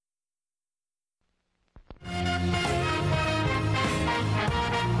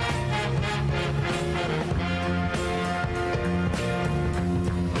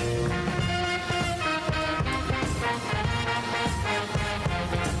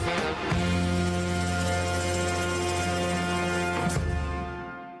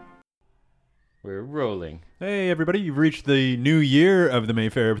rolling. Hey, everybody. You've reached the new year of the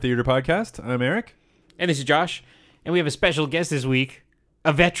Mayfair Theatre Podcast. I'm Eric. And this is Josh. And we have a special guest this week,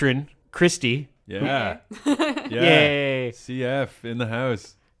 a veteran, Christy. Yeah. Yay. CF in the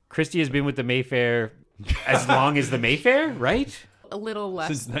house. Christy has been with the Mayfair as long as the Mayfair, right? A little less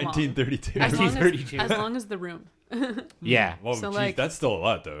Since long. 1932. As long as, 1932. as long as the room. Yeah. Well, So, geez, like- that's still a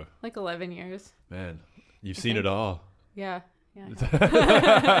lot, though. Like 11 years. Man, you've seen it all. Yeah. Yeah.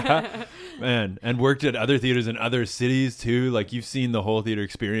 Man, and worked at other theaters in other cities, too. Like, you've seen the whole theater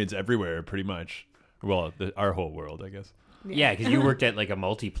experience everywhere, pretty much. Well, our whole world, I guess. Yeah, because you worked at like a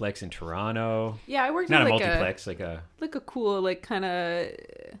multiplex in Toronto. Yeah, I worked Not at a like multiplex, like a... a cool, like kind of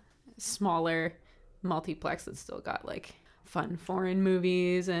smaller multiplex that still got like fun foreign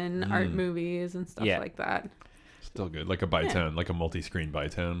movies and art movies and stuff Yeah. like that. Still good. Like a Bytown, like a multi-screen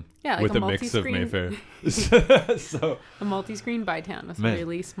Bytown. Yeah, like with a a mix of multi-screen- Mayfair. So, A multi-screen Bytown with Man.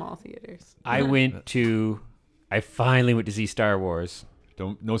 really small theaters. I finally went to see Star Wars.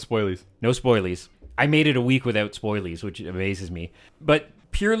 no spoilies. No spoilies. I made it a week without spoilies, which amazes me. But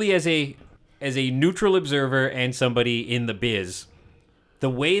purely as a neutral observer and somebody in the biz, the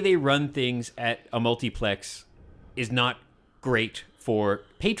way they run things at a multiplex is not great for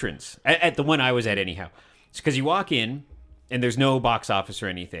patrons. At the one I was at, anyhow. It's because you walk in and there's no box office or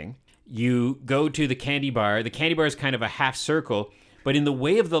anything. You go to the candy bar. The candy bar is kind of a half circle, but in the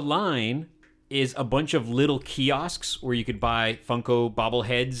way of the line is a bunch of little kiosks where you could buy Funko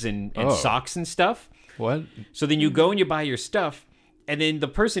bobbleheads and Oh. socks and stuff. What? So then you go and you buy your stuff, and then the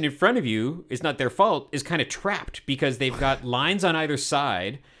person in front of you, is not their fault, is kind of trapped because they've got lines on either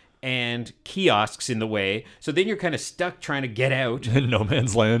side and kiosks in the way. So then you're kind of stuck trying to get out. No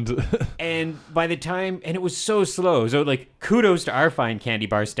Man's Land. And by the time, and it was so slow. So like kudos to our fine candy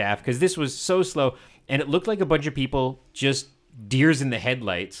bar staff because this was so slow. And it looked like a bunch of people just deers in the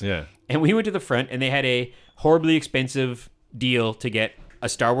headlights. Yeah. And we went to the front and they had a horribly expensive deal to get a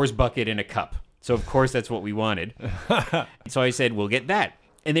Star Wars bucket and a cup. So of course that's what we wanted. So I said, we'll get that.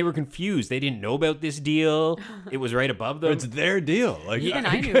 And they were confused. They didn't know about this deal. It was right above them. It's their deal. Like Even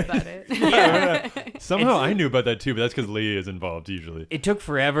I knew about it. somehow I knew about that too, but that's because Lee is involved usually. It took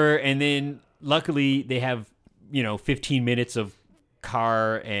forever. And then luckily they have, 15 minutes of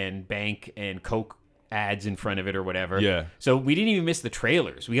car and bank and Coke ads in front of it or whatever. Yeah. So we didn't even miss the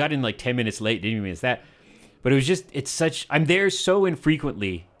trailers. We got in like 10 minutes late. Didn't even miss that. But it was just, I'm there so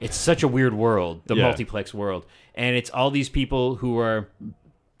infrequently. It's such a weird world, the Yeah. multiplex world. And it's all these people who are,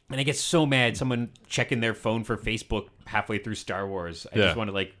 and I get so mad, someone checking their phone for Facebook halfway through Star Wars. I Yeah. just want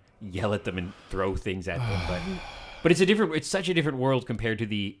to like yell at them and throw things at them. But it's such a different world compared to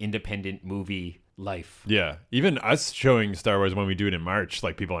the independent movie life. Yeah. Even us showing Star Wars when we do it in March,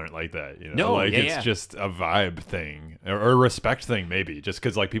 like people aren't like that. No, like yeah, it's yeah. just a vibe thing or a respect thing, maybe. Just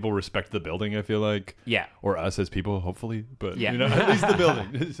because like people respect the building, I feel like. Yeah. Or us as people, hopefully. But Yeah. at least the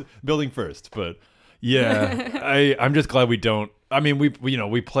building. Building first. But yeah, I'm just glad we don't. I mean, we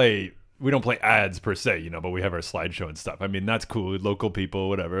don't play ads per se, but we have our slideshow and stuff. I mean, that's cool. Local people,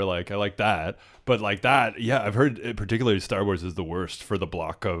 whatever. Like, I like that. But like that, yeah, I've heard particularly Star Wars is the worst for the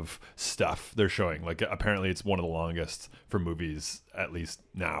block of stuff they're showing. Like, apparently it's one of the longest for movies, at least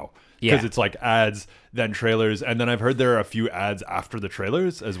now. Because Yeah. it's like ads, then trailers. And then I've heard there are a few ads after the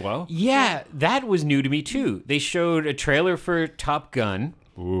trailers as well. Yeah, that was new to me too. They showed a trailer for Top Gun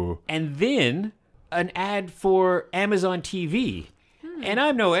Ooh. and then an ad for Amazon TV. And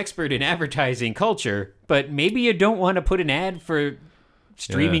I'm no expert in advertising culture, but maybe you don't want to put an ad for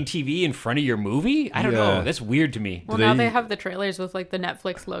streaming TV in front of your movie? I don't Yeah. know. That's weird to me. Well, now they have the trailers with like the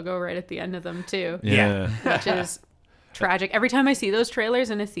Netflix logo right at the end of them too. Yeah. Which is tragic. Every time I see those trailers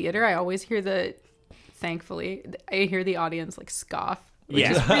in a theater, I always hear thankfully, I hear the audience like scoff. Which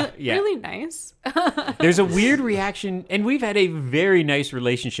Yeah. is really, Yeah. really nice. There's a weird reaction, and we've had a very nice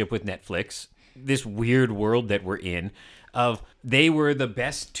relationship with Netflix, this weird world that we're in, of they were the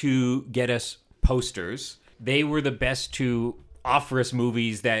best to get us posters. They were the best to offer us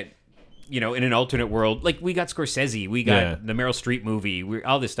movies that, in an alternate world, like we got Scorsese, we got Yeah. the Meryl Streep movie,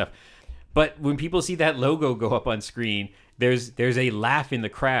 all this stuff. But when people see that logo go up on screen, there's a laugh in the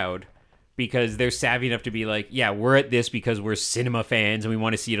crowd because they're savvy enough to be like, yeah, we're at this because we're cinema fans and we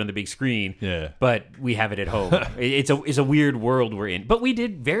want to see it on the big screen. Yeah. But we have it at home. It's a weird world we're in. But we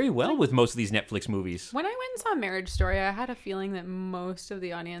did very well with most of these Netflix movies. When I went and saw Marriage Story, I had a feeling that most of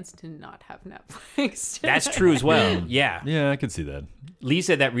the audience did not have Netflix. That's true as well. Yeah. Yeah, I can see that. Lee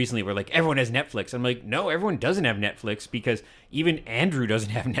said that recently. We're like, everyone has Netflix. I'm like, no, everyone doesn't have Netflix because even Andrew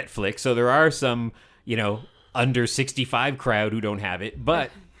doesn't have Netflix. So there are some, under 65 crowd who don't have it. But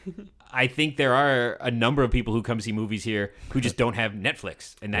I think there are a number of people who come see movies here who just don't have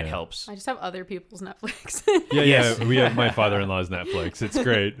Netflix, and that helps. I just have other people's Netflix. Yeah, Yes. yeah. We have my father-in-law's Netflix. It's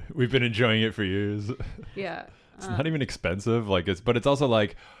great. We've been enjoying it for years. Yeah. It's not even expensive. But it's also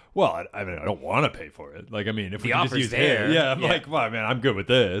like, well, I mean, I don't want to pay for it. Like, I mean, if we The can just offer's use there. it, yeah, I'm Yeah. like, well, man, I'm good with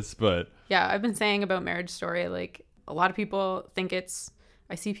this. But Yeah, I've been saying about Marriage Story, like a lot of people think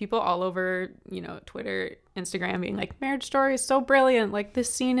I see people all over, Twitter, Instagram being like, Marriage Story is so brilliant. Like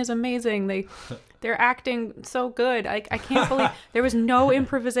this scene is amazing. They're acting so good. I can't believe there was no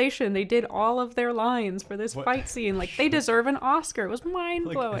improvisation. They did all of their lines for this fight scene. Like they deserve an Oscar. It was mind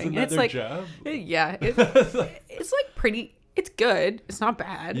blowing. isn't that their job? Yeah, it's like pretty. It's good. It's not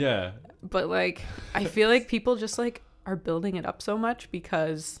bad. Yeah. But like, I feel like people just like are building it up so much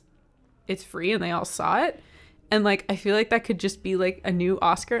because it's free and they all saw it. And like, I feel like that could just be like a new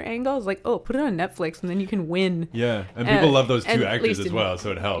Oscar angle. It's like, oh, put it on Netflix and then you can win. Yeah. And people love those two and at actors least as in- well,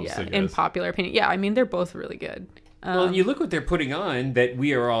 so it helps. Yeah, I in guess. popular opinion. Yeah, I mean, they're both really good. Well, you look what they're putting on that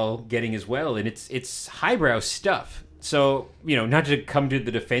we are all getting as well, and it's highbrow stuff. So, not to come to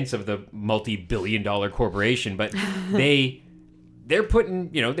the defense of the multi-billion-dollar corporation, but they're putting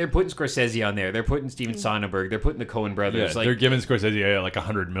Scorsese on there. They're putting Steven Soderbergh. They're putting the Coen brothers. Yeah, they're giving Scorsese like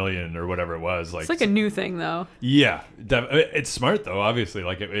 $100 million or whatever it was. Like, It's like a new thing, though. yeah, it's smart though. Obviously,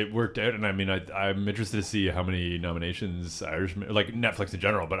 like it worked out, and I mean, I'm interested to see how many nominations Irishman, like Netflix in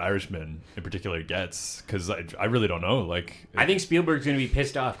general, but Irishman in particular gets, because I really don't know. Like, I think Spielberg's going to be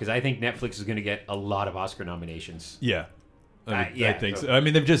pissed off because I think Netflix is going to get a lot of Oscar nominations. yeah, I think so- so. I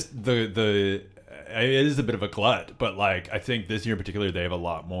mean, they've just it is a bit of a glut, but like I think this year in particular they have a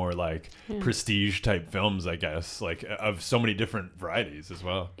lot more like prestige type films, I guess, like of so many different varieties as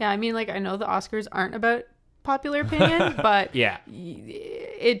well. Yeah, I mean, like, I know the Oscars aren't about popular opinion, but Yeah.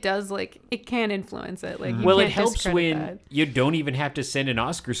 it does, like, it can influence it. Like, you Well, it can't helps discredit when that. you don't even have to send an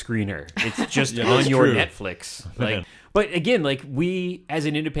Oscar screener. It's just Yeah, on that's your true. Netflix. Yeah. Like, but again, like we as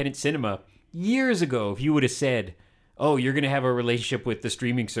an independent cinema years ago, if you would have said, "Oh, you're going to have a relationship with the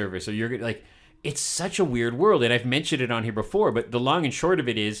streaming service," or you're going to like, it's such a weird world, and I've mentioned it on here before. But the long and short of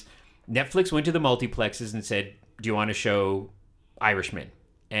it is, Netflix went to the multiplexes and said, "Do you want to show Irishman?"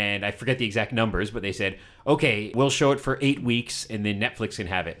 And I forget the exact numbers, but they said, "Okay, we'll show it for 8 weeks, and then Netflix can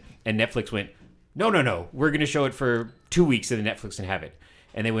have it." And Netflix went, No, we're going to show it for 2 weeks, and then Netflix can have it.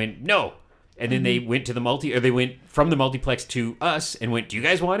 And they went, "No." And then they went to they went from the multiplex to us and went, "Do you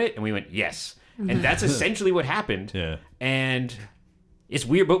guys want it?" And we went, "Yes." And that's essentially what happened. Yeah. And it's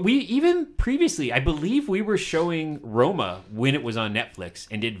weird, but we even previously, I believe we were showing Roma when it was on Netflix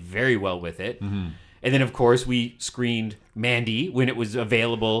and did very well with it. Mm-hmm. And then, of course, we screened Mandy when it was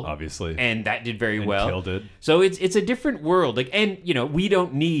available, Obviously. and that did very well. Killed it. So it's a different world. Like, and we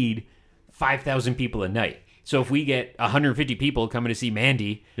don't need 5,000 people a night. So if we get 150 people coming to see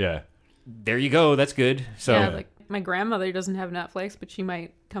Mandy, Yeah. there you go. That's good. So Yeah, like, my grandmother doesn't have Netflix, but she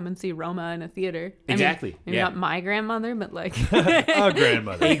might come and see Roma in a theater. I mean, Exactly, maybe yeah. not my grandmother, but like, Oh,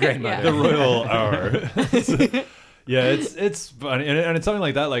 grandmother. Hey, grandmother. The royal hour. Yeah, it's funny, and it's something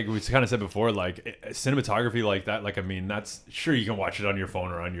like that. Like we kind of said before, like cinematography like that. Like, I mean, that's sure you can watch it on your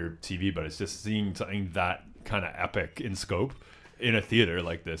phone or on your TV, but it's just seeing something that kind of epic in scope in a theater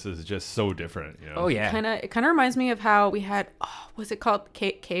like this is just so different. Oh yeah. it kind of reminds me of how we had, was it called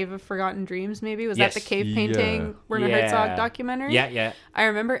Cave of Forgotten Dreams? Maybe was Yes. that the cave Yeah. painting Werner Yeah. Herzog documentary? Yeah. I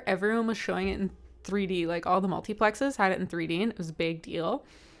remember everyone was showing it in 3D. Like all the multiplexes had it in 3D, and it was a big deal.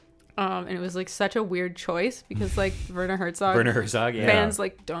 And it was like such a weird choice because like Werner Herzog Yeah. fans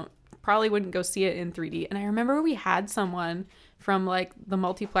like probably wouldn't go see it in 3D. And I remember we had someone from like the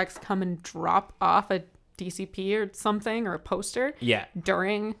multiplex come and drop off a DCP or something or a poster Yeah.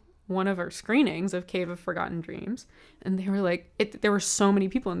 during one of our screenings of Cave of Forgotten Dreams, and they were like, there were so many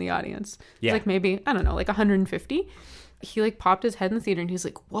people in the audience. Yeah. Like maybe, I don't know, like 150. He like popped his head in the theater and he's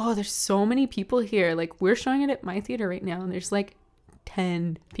like, "Whoa, there's so many people here. Like we're showing it at my theater right now, and there's like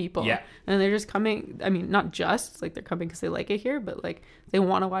 10 people." Yeah. And they're just coming. I mean, not just like they're coming because they like it here, but like they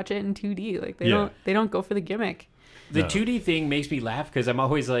want to watch it in 2D. Like they don't go for the gimmick. The No. 2D thing makes me laugh because I'm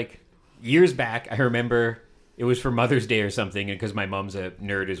always like, years back, I remember it was for Mother's Day or something, and because my mom's a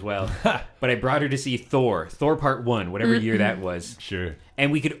nerd as well. But I brought her to see Thor Part 1, whatever year that was. Sure.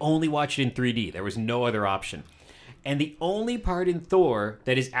 And we could only watch it in 3D. There was no other option. And the only part in Thor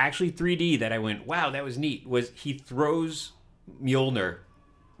that is actually 3D that I went, wow, that was neat, was he throws Mjolnir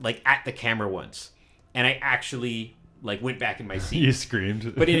like at the camera once. And I actually like went back in my seat. You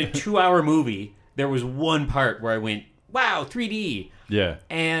screamed. But in a 2-hour movie, there was one part where I went, wow, 3D. Yeah.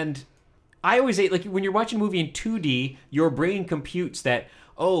 And I always say, like, when you're watching a movie in 2D, your brain computes that,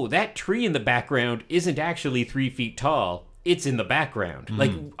 oh, that tree in the background isn't actually 3 feet tall. it's in the background.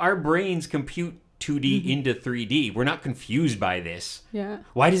 Like our brains compute 2D into 3D. We're not confused by this. Yeah.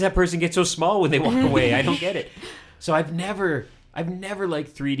 Why does that person get so small when they walk away? I don't get it. So I've never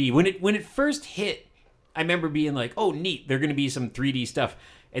liked 3D. When it first hit, I remember being like, "Oh, neat! There're going to be some 3D stuff."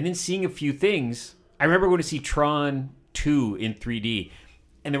 And then seeing a few things. I remember going to see Tron 2 in 3D,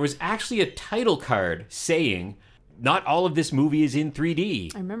 and there was actually a title card saying, "Not all of this movie is in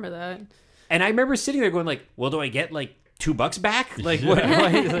 3D." I remember that. And I remember sitting there going like, "Well, do I get like $2 back? Like what?"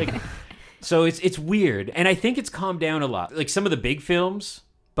 Like, so it's weird, and I think it's calmed down a lot. Like some of the big films,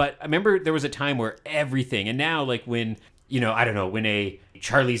 but I remember there was a time where everything, and now like when I don't know, when a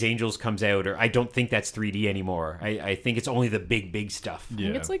Charlie's Angels comes out, or I don't think that's 3D anymore. I think it's only the big stuff. I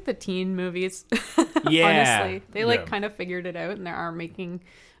think it's like the teen movies. Yeah. Honestly, they kind of figured it out, and they aren't making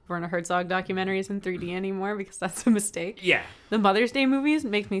Werner Herzog documentaries in 3D anymore because that's a mistake. Yeah. The Mother's Day movies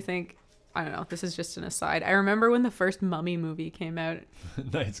make me think. I don't know. This is just an aside. I remember when the first Mummy movie came out.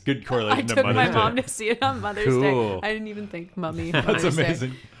 Nice, good I correlation to took Mother's my Day. mom to see it on Mother's Cool. Day. I didn't even think Mummy. That's Mother's Day.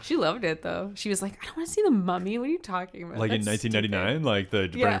 amazing. She loved it though. She was like, "I don't want to see the Mummy. What are you talking about?" Like in That's 1999, like the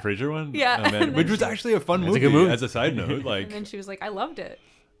Yeah. Brendan Fraser one. Yeah. Oh, man. And Which then was actually a fun That's a movie. good movie. As a side note, stupid. like And then she was like, "I loved it."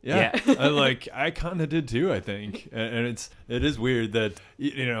 yeah, I kind of did too. I think, and it is weird that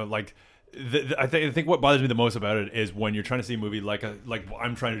like. I think what bothers me the most about it is when you're trying to see a movie like what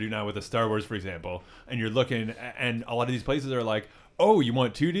I'm trying to do now with a Star Wars, for example, and you're looking, and a lot of these places are like, "Oh, you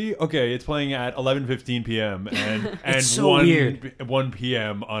want 2D? Okay, it's playing at 11:15 p.m. and so weird. 1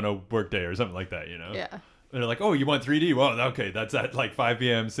 p.m. on a work day or something like that." Yeah. And they're like, "Oh, you want 3D? Well, okay, that's at like 5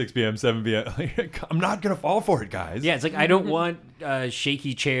 p.m., 6 p.m., 7 p.m. I'm not gonna fall for it, guys. Yeah, it's like I don't want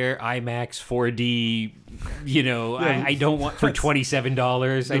shaky chair IMAX 4D. I don't want for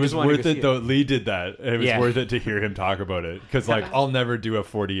 $27. It was worth it though. Lee did that. It was worth it to hear him talk about it because, like, I'll never do a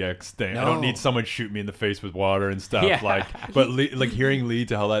 4DX thing. I don't need someone shoot me in the face with water and stuff. Yeah. But hearing Lee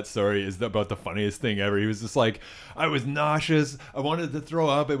tell that story is about the funniest thing ever. He was just like, I was nauseous. I wanted to throw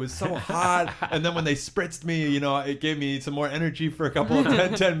up. It was so hot, and then when they spritzed me, it gave me some more energy for a couple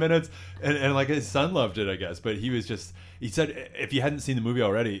of 10 minutes. And like his son loved it, I guess. But he said if you hadn't seen the movie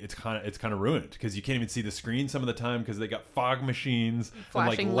already, it's kind of ruined because you can't even see the screen some of the time because they got fog machines,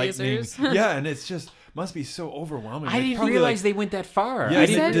 Flashing and, like, lightning. lasers. Yeah, and it's just must be so overwhelming. I didn't realize they went that far.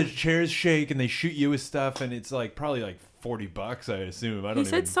 Yeah, the chairs shake and they shoot you with stuff, and it's like probably like $40, I assume. He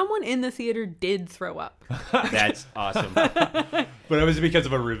said someone in the theater did throw up. That's awesome. But it was because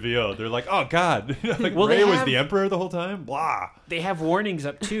of a reveal. They're like, "Oh God!" Like Well, Ray was the emperor the whole time. Blah. They have warnings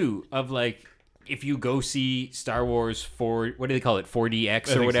up too of like, if you go see Star Wars what do they call it,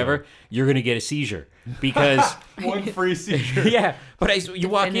 4DX or whatever, so. you're gonna get a seizure because One free seizure. yeah. But you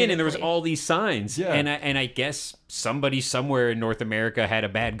walk in and there was Definitively. all these signs, Yeah. and I guess somebody somewhere in North America had a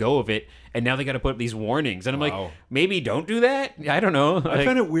bad go of it, and now they got to put up these warnings, and I'm like, Wow. maybe don't do that. I don't know. I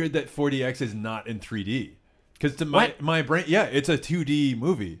find it weird that 4DX is not in 3D. Because to my brain, it's a 2D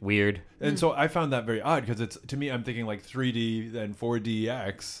movie. Weird. And so I found that very odd because it's, to me, I'm thinking like 3D then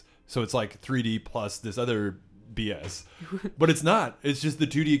 4DX. So it's like 3D plus this other BS. But it's not. It's just the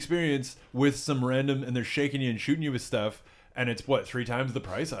 2D experience with some random, and they're shaking you and shooting you with stuff. And it's 3 times the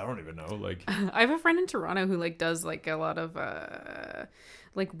price? I don't even know. Like, I have a friend in Toronto who does a lot of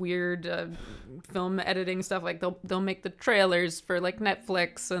weird film editing stuff. Like they'll make the trailers for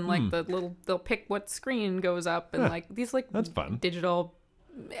Netflix and they'll pick what screen goes up and these that's fun. digital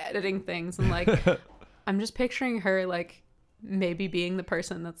editing things, and I'm just picturing her maybe being the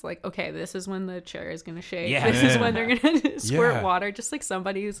person that's like, okay, this is when the chair is gonna shake. Yeah. This is when they're gonna squirt Yeah. water. Just like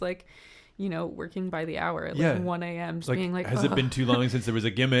somebody who's working by the hour at 1 a.m. just being like, has "Ugh." it been too long since there was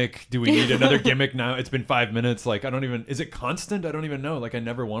a gimmick? Do we need another gimmick now? It's been 5 minutes. Is it constant? I don't even know. I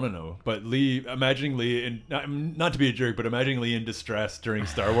never want to know. But imagining Lee not to be a jerk, but imagining Lee in distress during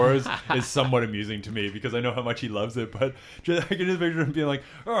Star Wars is somewhat amusing to me because I know how much he loves it. But I can just picture him being like,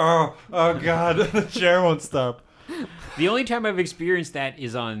 oh God, the chair won't stop. The only time I've experienced that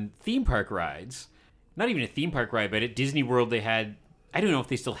is on theme park rides. Not even a theme park ride, but at Disney World they had, I don't know if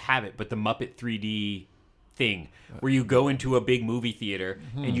they still have it, but the Muppet 3D thing where you go into a big movie theater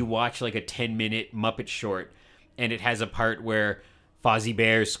and you watch a 10-minute Muppet short, and it has a part where Fozzie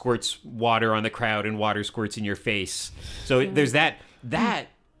Bear squirts water on the crowd and water squirts in your face. So there's that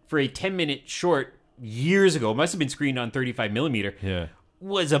for a 10-minute short years ago, must have been screened on 35 millimeter. Yeah.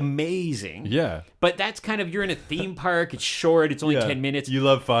 Was amazing. Yeah. But that's kind of, you're in a theme park, it's short, it's only 10 minutes. You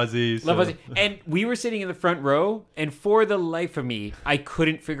love Fozzie. Love Fozzie. And we were sitting in the front row, and for the life of me, I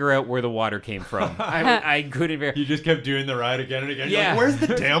couldn't figure out where the water came from. I couldn't figure. You just kept doing the ride again and again. Yeah. You're like, where's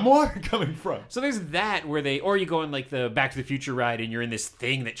the damn water coming from? So there's that where or you go on the Back to the Future ride, and you're in this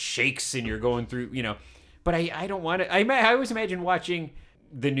thing that shakes, and you're going through, but I don't want to. I always imagine watching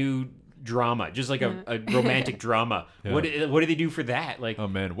the new drama, just like a romantic drama. Yeah. What do they do for that? Like, Oh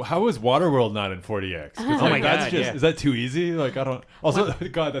man, how is Waterworld not in 40x? 'Cause, Oh my that's God, just yeah. is that too easy? Like I don't. Also,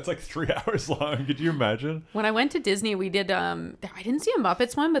 God, that's like 3 hours long. Could you imagine? When I went to Disney, we did I didn't see a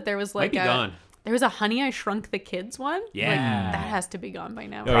Muppets one, but there was like might be gone. there was a Honey, I Shrunk the Kids one. Yeah. Like, that has to be gone by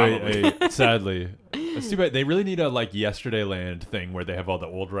now. Sadly, it's too bad. They really need a like Yesterdayland thing where they have all the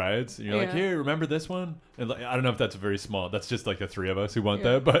old rides, and you're like, Yeah. here, remember this one? And like, I don't know if that's very small. That's just like the 3 of us who want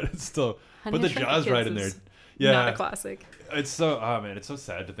Yeah. that, but it's still. Honey, Put I the Shrunk Jaws Kids ride in there. is Yeah, Not a classic. it's so. Oh man, it's so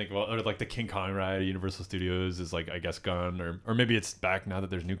sad to think about. Or like the King Kong ride at Universal Studios is like I guess gone, or maybe it's back now that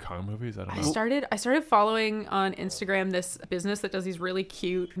there's new Kong movies. I don't know. I started following on Instagram this business that does these really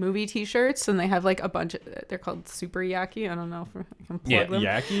cute movie T-shirts, and they have like a bunch of. They're called Super Yaki. I don't know if I can plug them.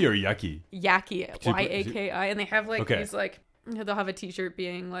 Yaki or Yucky? Yaki, Super- Yaki, and they have like Okay. these like they'll have a T-shirt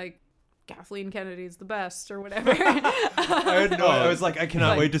being like Kathleen Kennedy's the best or whatever. I had no. I was like, I cannot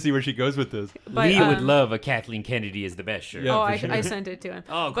Like- wait to see where she goes with this. But, Lee would love a Kathleen Kennedy is the best shirt. Yeah. Oh, for I, sure. I sent it to him.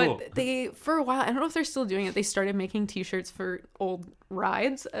 Oh, cool. But they, for a while, I don't know if they're still doing it. They started making T-shirts for old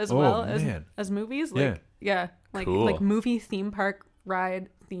rides as Oh, well man. as movies. Yeah. Like, yeah, like Cool. like movie theme park ride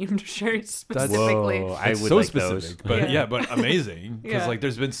themed shirts That's- specifically. Whoa, I It's would so like specific, those. but Yeah. but amazing because Yeah. like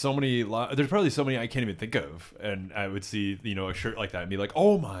there's been so many. There's probably so many I can't even think of, and I would see a shirt like that and be like,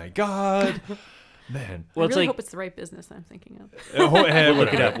 oh my god, man. Well, I it's really like hope it's the right business that I'm thinking of. We'll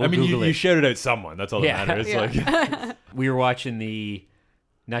look it up. We'll I mean, Google you it. shouted out someone. That's all that Yeah. matters. Yeah. Like, we were watching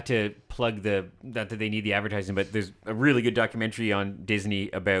not to plug not that they need the advertising, but there's a really good documentary on Disney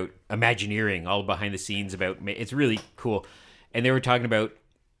about Imagineering, all behind the scenes it's really cool. And they were talking about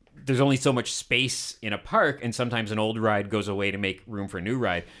there's only so much space in a park, and sometimes an old ride goes away to make room for a new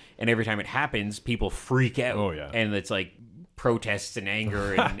ride. And every time it happens, people freak out. Oh, yeah. And it's like protests and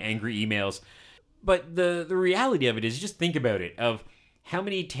anger and angry emails. But the reality of it is, just think about it, of how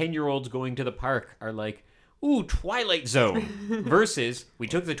many 10-year-olds going to the park are like, ooh, Twilight Zone, versus we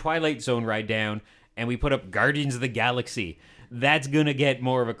took the Twilight Zone ride down and we put up Guardians of the Galaxy. That's going to get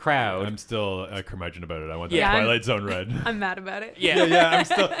more of a crowd. I'm still a curmudgeon about it. I want that Yeah, Twilight Zone red. I'm mad about it. yeah. Yeah, I'm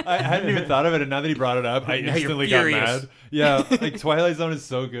still. I hadn't even thought of it, and now that he brought it up, I Now you're instantly got furious. mad. Yeah, like Twilight Zone is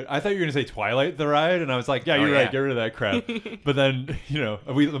so good. I thought you were gonna say Twilight the ride, and I was like, yeah, Oh, you're yeah. right. Get rid of that crap. But then,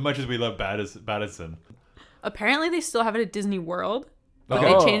 as much as we love Badison. Apparently, they still have it at Disney World, but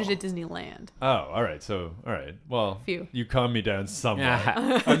Okay. they changed it to Disneyland. Oh, all right. So, all right. Well, Phew. you calmed me down somewhat.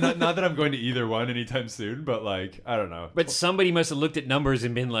 I'm not that I'm going to either one anytime soon, but like, I don't know. But somebody must have looked at numbers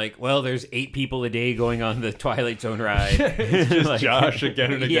and been like, well, there's 8 people a day going on the Twilight Zone ride. It's just Like- Josh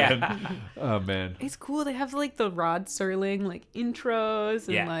again and again. Yeah. Oh man. It's cool. They have like the Rod Serling like intros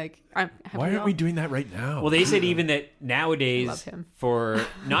and Yeah. like. Why aren't we doing that right now? Well, they said even that nowadays, Love him. for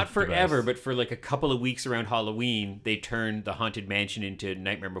not forever, Device. but for like a couple of weeks around Halloween, they turned the Haunted Mansion into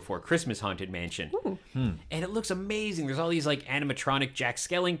Nightmare Before Christmas Haunted Mansion. And it looks amazing. There's all these like animatronic Jack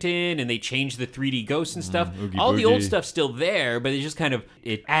Skellington, and they changed the 3D ghosts and stuff. Oogie All the old Boogie. stuff's still there, but it just kind of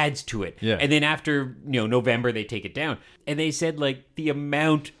it adds to it. Yeah. And then after November, they take it down. And they said like the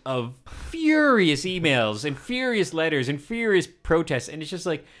amount of furious emails and furious letters and furious protests, and it's just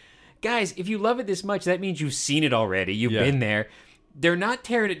like, guys, if you love it this much, that means you've seen it already. You've Yeah. been there. They're not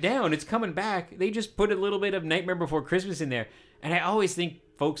tearing it down. It's coming back. They just put a little bit of Nightmare Before Christmas in there. And I always think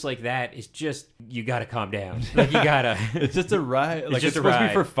folks like that is just, you got to calm down. Like, you got to. It's just a ride. Like, just it's a supposed to be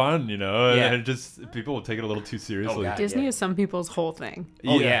ride. for fun, and Yeah. it just people will take it a little too seriously. God. Disney Yeah. is some people's whole thing.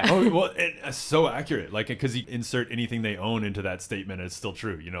 Oh, yeah. Oh, well, it's so accurate. Like, because you insert anything they own into that statement, it's still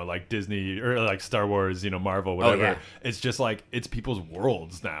true. Like Disney or like Star Wars, Marvel, whatever. yeah. It's just like it's people's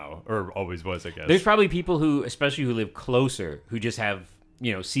worlds now, or always was, I guess. There's probably people who, especially who live closer, who just have,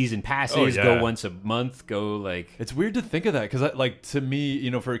 season passes, Oh, yeah. go once a month, go like. It's weird to think of that because, like, to me,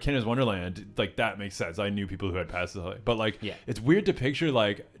 for Canada's Wonderland, like that makes sense. I knew people who had passes, but like, Yeah. it's weird to picture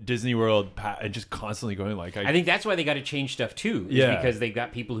like Disney World and just constantly going like. I think that's why they got to change stuff too. Is Yeah. because they've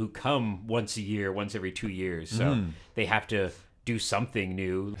got people who come once a year, once every 2 years. So they have to do something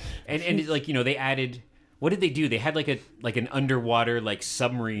new. And it's like, they added. What did they do? They had like an underwater like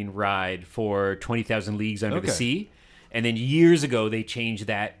submarine ride for 20,000 Leagues Under the Okay. Sea. And then years ago they changed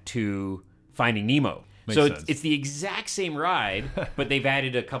that to Finding Nemo. Makes so sense. it's the exact same ride, but they've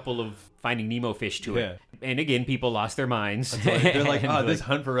added a couple of Finding Nemo fish to it. And again, people lost their minds. They're like, And, oh, this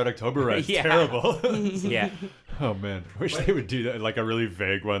Hunt for Red October ride's Yeah. terrible. yeah. Oh man, I wish they would do that, like a really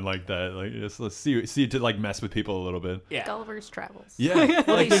vague one like that. Like, just let's see to like mess with people a little bit. Yeah. Gulliver's Travels. Yeah, Well, like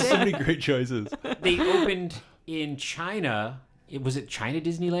they there's so said- many great choices. They opened in China. Was it China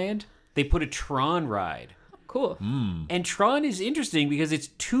Disneyland? They put a Tron ride. Cool. And Tron is interesting because it's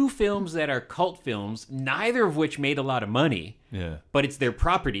two films that are cult films, neither of which made a lot of money. Yeah. But it's their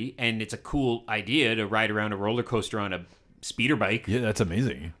property, and it's a cool idea to ride around a roller coaster on a speeder bike. Yeah, that's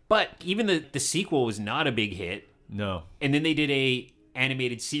amazing. But even the sequel was not a big hit. No. And then they did a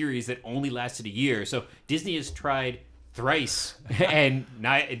animated series that only lasted a year. So Disney has tried thrice, and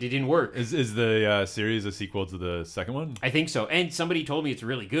it didn't work. Is the series a sequel to the second one? I think so. And somebody told me it's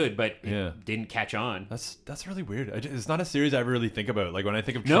really good, but Yeah. it didn't catch on. That's really weird. It's not a series I ever really think about. Like when I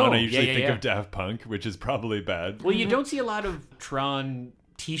think of No, Tron, I usually yeah, think yeah. of Daft Punk, which is probably bad. Well, you don't see a lot of Tron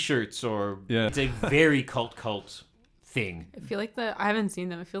t-shirts or Yeah. it's a very cult thing. I feel like I haven't seen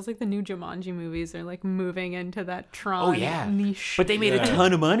them. It feels like the new Jumanji movies are like moving into that Tron Oh yeah. niche. But they made Yeah. a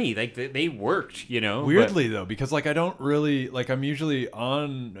ton of money. Like they worked, you know. Weirdly though, because like I don't really like I'm usually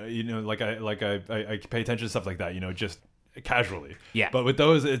on like I pay attention to stuff like that, just casually. Yeah. But with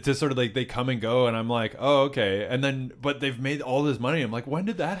those, it's just sort of like they come and go, and I'm like, oh okay, and then but they've made all this money. I'm like, when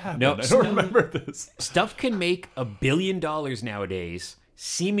did that happen? No, I don't remember this. Stuff can make $1 billion nowadays,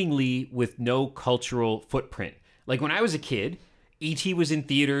 seemingly with no cultural footprint. Like when I was a kid, E.T. was in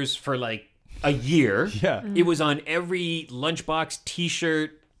theaters for like a year. Yeah. It was on every lunchbox,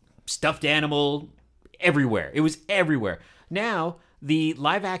 t-shirt, stuffed animal, everywhere. It was everywhere. Now, the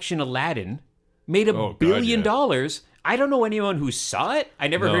live-action Aladdin made $1 God, billion. yeah. I don't know anyone who saw it. I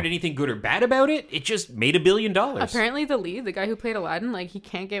never No. heard anything good or bad about it. It just made $1 billion. Apparently, the lead, the guy who played Aladdin, like he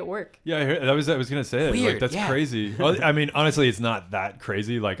can't get work. Yeah, I was gonna say it. Weird, Like that's yeah. crazy. Well, I mean, honestly, it's not that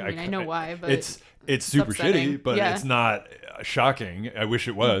crazy. Like I mean, I know why, but it's super upsetting. shitty, but Yeah. it's not shocking. I wish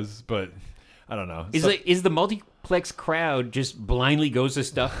it was, but I don't know. Is the multiplex crowd just blindly goes to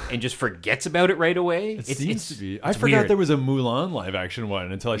stuff and just forgets about it right away? It seems to be. I it's forgot weird. there was a Mulan live action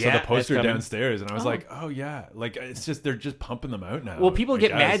one until I saw Yeah, the that's poster coming. downstairs, and I was like, oh yeah, like it's just they're just pumping them out now. Well, people I get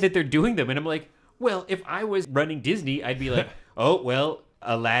guess. mad that they're doing them, and I'm like, well, if I was running Disney, I'd be like, oh, well,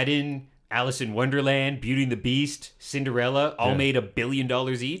 Aladdin, Alice in Wonderland, Beauty and the Beast, Cinderella, all Yeah. made $1 billion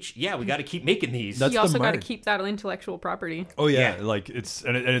each. Yeah, we got to keep making these. That's you the also got to mark. keep that intellectual property. Oh yeah, Yeah. like it's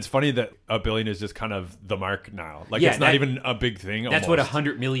and it's funny that $1 billion is just kind of the mark now. Like Yeah, it's not that- even a big thing. That's what almost.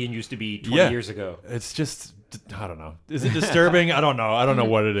 100 million used to be 20 Yeah. years ago. It's just I don't know. Is it disturbing? I don't know. I don't know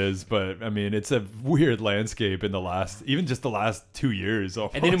what it is, but I mean, it's a weird landscape in the last 2 years.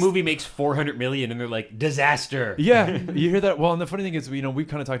 Almost. And then a movie makes 400 million, and they're like, disaster. Yeah, you hear that. Well, and the funny thing is, we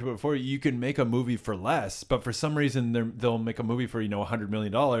kind of talked about it before. You can make a movie for less, but for some reason, they'll make a movie for $100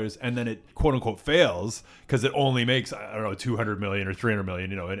 million, and then it quote unquote fails because it only makes 200 million or 300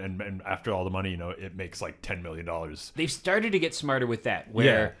 million. And after all the money, it makes like $10 million. They've started to get smarter with that, where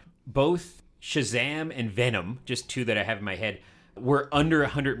Yeah. both Shazam and Venom, just two that I have in my head, were under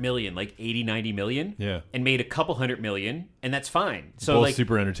 100 million, like 80, 90 million. Yeah. And made a couple hundred million, and that's fine. So Both like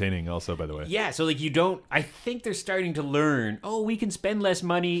super entertaining, also, by the way. yeah, so like I think they're starting to learn, we can spend less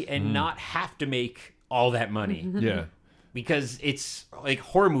money and not have to make all that money. Yeah. Because it's like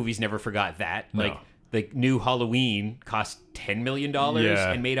horror movies never forgot that. No. Like the new Halloween cost $10 million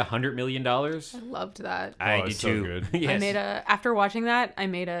Yeah. and made $100 million. I loved that. I Oh, did it's so too. good. Yes. After watching that, I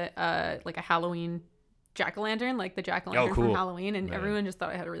made a Halloween jack-o'-lantern, like the jack-o'-lantern cool. from Halloween, and everyone just thought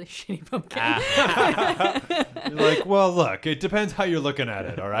I had a really shitty pumpkin. You're like, well, look, it depends how you're looking at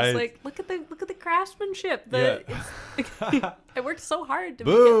it. All right. It's like, look at the craftsmanship. I worked so hard to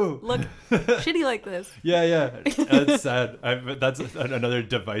Boo. make it look shitty like this. Yeah, that's sad. That's another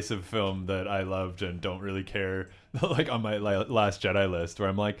divisive film that I loved and don't really care. Like on my Last Jedi list, where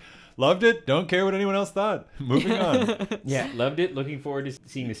I'm like, loved it, don't care what anyone else thought. Moving on. Yeah, loved it. Looking forward to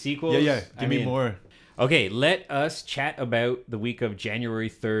seeing the sequels. Yeah. I Give me mean, more. Okay, let us chat about the week of January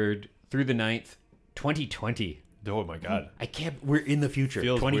 3rd through the 9th, 2020. Oh my god, We're in the future.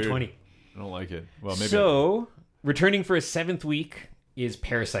 feels 2020. weird. I don't like it. Well, maybe So, returning for a 7th week is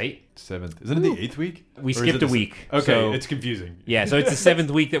Parasite. 7th. Isn't it the 8th week? We Or is skipped it the a week, Okay, so- it's confusing. Yeah, so it's the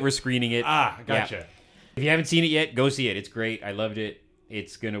 7th week that we're screening it. Gotcha. Yeah. If you haven't seen it yet, go see it. It's great. I loved it.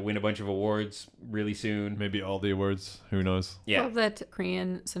 It's going to win a bunch of awards really soon. Maybe all the awards. Who knows? I Yeah. love that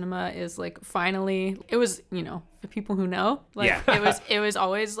Korean cinema is like finally. It was for people who know, like Yeah. it was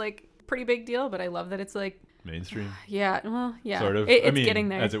always like pretty big deal. But I love that it's like Mainstream, yeah, sort of. It's I mean, getting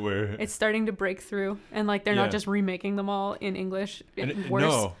there. as it were. It's starting to break through, and like they're Yeah. not just remaking them all in English. Worse.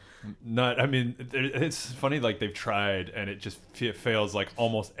 No, not. I mean, it's funny. Like they've tried, and it just fails like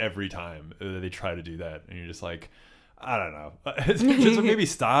almost every time they try to do that, and you're just like, I don't know. It's just maybe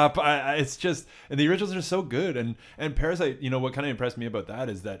stop. It's just, and the originals are so good, and Parasite. What kind of impressed me about that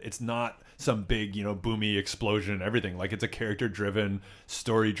is that it's not some big, boomy explosion and everything. Like, it's a character-driven,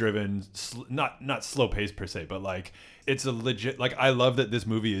 story-driven, not slow-paced per se, but like it's a legit. Like, I love that this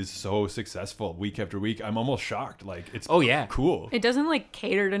movie is so successful week after week. I'm almost shocked. Like, it's cool. It doesn't like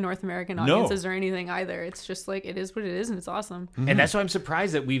cater to North American audiences or anything either. It's just like it is what it is, and it's awesome. And that's why I'm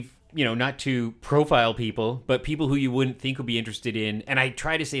surprised that we've, not to profile people, but people who you wouldn't think would be interested in. And I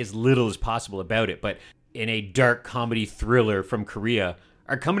try to say as little as possible about it, but in a dark comedy thriller from Korea,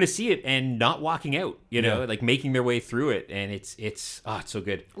 are coming to see it and not walking out, like making their way through it. And it's so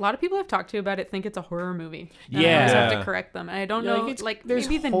good. A lot of people I've talked to about it think it's a horror movie. And Yeah. I always have to correct them. And I don't know, like there's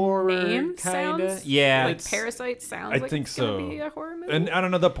maybe the horror, name kinda. sounds Yeah. like Parasite sounds I like think it's going so. to be a horror movie. And I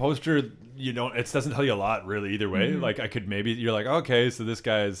don't know, the poster, it doesn't tell you a lot really either way. Like, you're like, okay, so this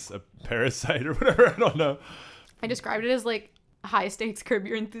guy's a parasite or whatever. I don't know. I described it as like high stakes Curb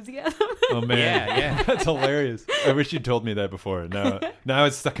Your Enthusiasm. Oh man, Yeah. that's hilarious. I wish you'd told me that before. Now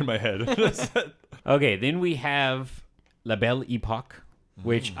it's stuck in my head. Okay, then we have La Belle Epoque,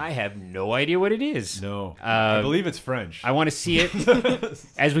 which I have no idea what it is. No, I believe it's French. I want to see it.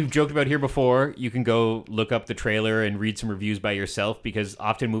 As we've joked about here before, you can go look up the trailer and read some reviews by yourself, because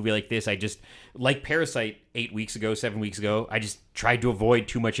often a movie like this, I just, like Parasite 7 weeks ago, I just tried to avoid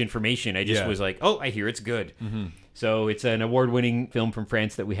too much information. I just was like, oh, I hear it's good. So it's an award-winning film from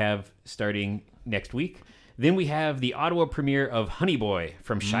France that we have starting next week. Then we have the Ottawa premiere of Honey Boy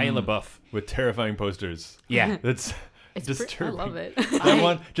from Shia LaBeouf. With terrifying posters. Yeah. It's I disturbing. love it.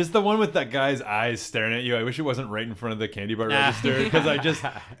 The one with that guy's eyes staring at you. I wish it wasn't right in front of the candy bar register, because I just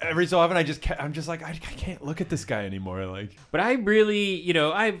every so often I'm just like I can't look at this guy anymore. Like, But I really,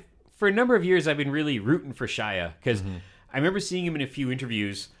 I've for a number of years I've been really rooting for Shia, because I remember seeing him in a few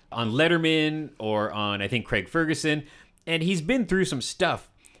interviews on Letterman or on, I think, Craig Ferguson, and he's been through some stuff,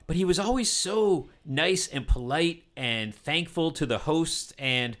 but he was always so nice and polite and thankful to the hosts.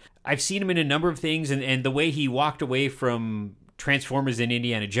 And I've seen him in a number of things, and the way he walked away from Transformers and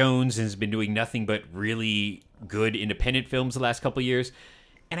Indiana Jones and has been doing nothing but really good independent films the last couple of years.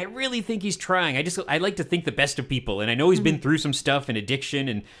 And I really think he's trying. I like to think the best of people. And I know he's been through some stuff and addiction.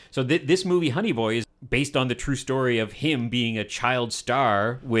 And so this movie, Honey Boy, is based on the true story of him being a child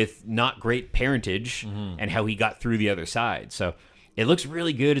star with not great parentage and how he got through the other side. So it looks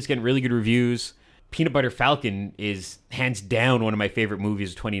really good. It's getting really good reviews. Peanut Butter Falcon is hands down one of my favorite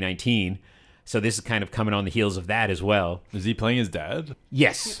movies of 2019. So this is kind of coming on the heels of that as well. is he playing his dad?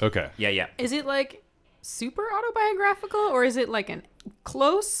 Yes. Okay. Yeah. Is it like super autobiographical, or is it like an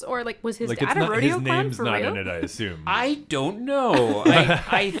close, or like was his Like, dad it's a not, rodeo his clown name's for not real? in it, I assume. I don't know.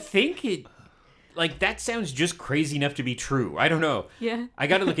 I think it, like, that sounds just crazy enough to be true. I don't know. Yeah. I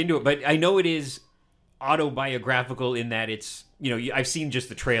got to look into it, but I know it is autobiographical in that it's, I've seen just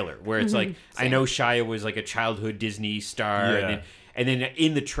the trailer where it's like, I know Shia was like a childhood Disney star. Yeah. And then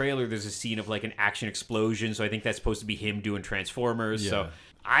in the trailer, there's a scene of like an action explosion. So I think that's supposed to be him doing Transformers. So Yeah.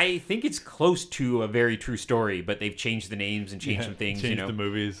 I think it's close to a very true story, but they've changed the names and changed some things, Changed the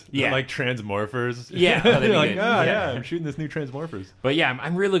movies. Yeah. Like Transmorphers. Yeah. Oh, that'd be You're like, good. yeah, I'm shooting this new Transmorphers. But yeah,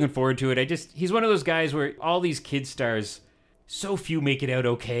 I'm really looking forward to it. He's one of those guys where all these kid stars, so few make it out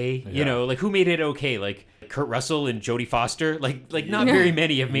okay. Yeah. Like who made it okay? Like Kurt Russell and Jodie Foster? Like not very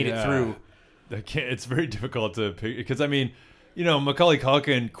many have made it through. It's very difficult to pick, because I mean, Macaulay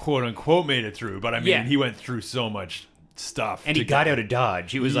Culkin, quote unquote, made it through, but I mean, he went through so much stuff. And he got out of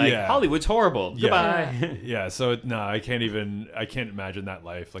Dodge. He was like, Hollywood's horrible. Goodbye. Yeah, so I can't imagine that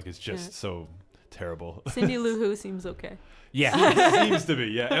life. Like, it's just so terrible. Cindy Lou Who seems okay. Yeah. Seems to be,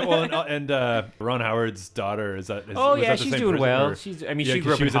 yeah. And Ron Howard's daughter was that yeah, the she's same doing person, well. or- She yeah, grew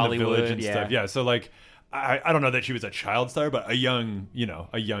 'cause up she in was in the Village Hollywood. and stuff. Yeah, so like, I don't know that she was a child star, but a young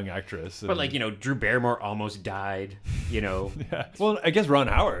actress. But like, Drew Barrymore almost died, Yeah. Well, I guess Ron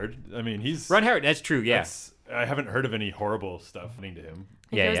Howard. I mean, Ron Howard, that's true, yeah. I haven't heard of any horrible stuff happening to him.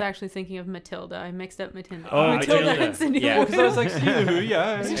 I was actually thinking of Matilda. I mixed up Matilda. Oh, Matilda. and Cindy Yeah. Lou Because I was like, Cindy Lou Who,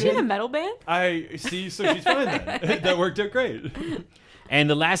 yeah. Isn't she in a metal band? I see, so she's fine then. That worked out great. And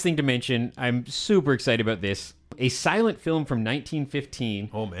the last thing to mention, I'm super excited about this. A silent film from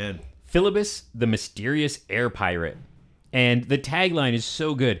 1915. Oh, man. Philibus, the Mysterious Air Pirate. And the tagline is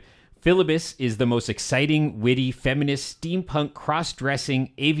so good. Philibus is the most exciting, witty, feminist, steampunk,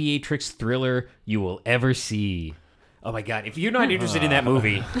 cross-dressing, aviatrix thriller you will ever see. Oh my God, if you're not interested in that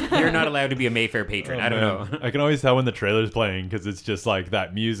movie, you're not allowed to be a Mayfair patron. I don't know. I can always tell when the trailer's playing, because it's just like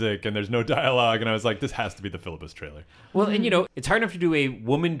that music and there's no dialogue. And I was like, this has to be the Philibus trailer. Well, and it's hard enough to do a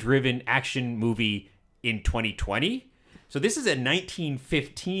woman-driven action movie in 2020. So this is a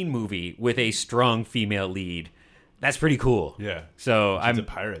 1915 movie with a strong female lead. That's pretty cool. Yeah. So She's a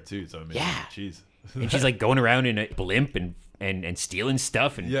pirate too, so I mean, Yeah. jeez. And she's like going around in a blimp and and stealing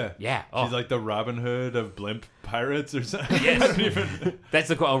stuff. And Yeah. Oh. She's like the Robin Hood of blimp pirates or something. Yes. I don't even... That's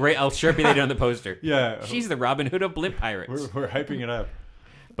the quote. I'll Sharpie that on the poster. Yeah. She's the Robin Hood of blimp pirates. We're hyping it up.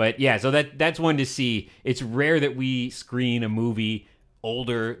 But yeah, so that's one to see. It's rare that we screen a movie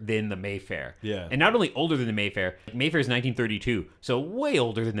older than the Mayfair. Yeah. And not only older than the Mayfair, Mayfair's 1932, so way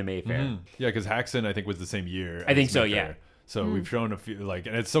older than the Mayfair. Yeah, because Haxon, I think, was the same year. I think as so, Mayfair. yeah. So we've shown a few, like,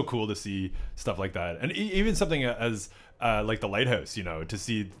 and it's so cool to see stuff like that, and even something as like the Lighthouse, you know, to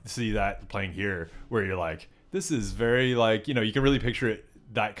see that playing here, where you're like, this is very like, you know, you can really picture it,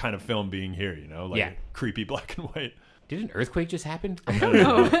 that kind of film being here, you know, like creepy black and white. Did an earthquake just happen? I don't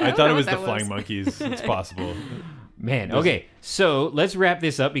know. I thought it was the What that Flying was. Monkeys. It's possible. Man, okay. So let's wrap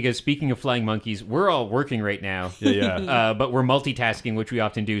this up because speaking of flying monkeys, we're all working right now. Yeah. But we're multitasking, which we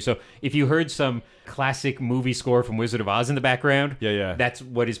often do. So if you heard some classic movie score from Wizard of Oz in the background, Yeah. that's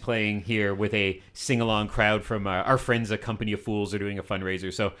what is playing here with a sing-along crowd from our friends, A Company of Fools, are doing a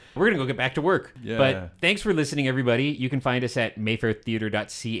fundraiser. So we're going to go get back to work. Yeah. But thanks for listening, everybody. You can find us at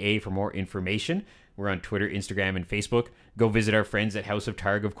mayfairtheater.ca for more information. We're on Twitter, Instagram, and Facebook. Go visit our friends at House of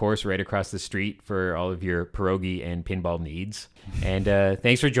Targ, of course, right across the street for all of your pierogi and pinball needs. And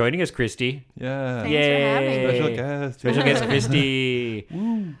thanks for joining us, Christy. Yeah. Thanks for having me. Special guest. Special guest, Christy.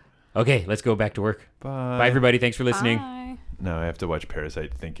 Okay, let's go back to work. Bye. Bye, everybody. Thanks for listening. Bye. No, I have to watch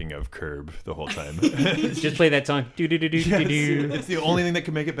Parasite thinking of Curb the whole time. Just play that song. Do-do-do-do-do-do. It's the only thing that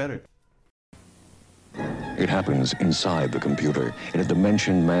can make it better. It happens inside the computer in a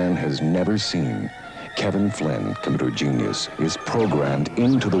dimension man has never seen. Kevin Flynn, computer genius, is programmed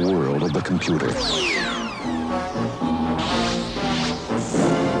into the world of the computer.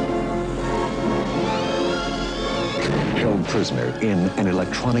 Held prisoner in an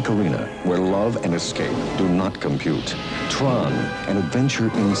electronic arena where love and escape do not compute. Tron, an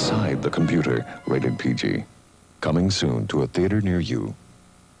adventure inside the computer, rated PG. Coming soon to a theater near you.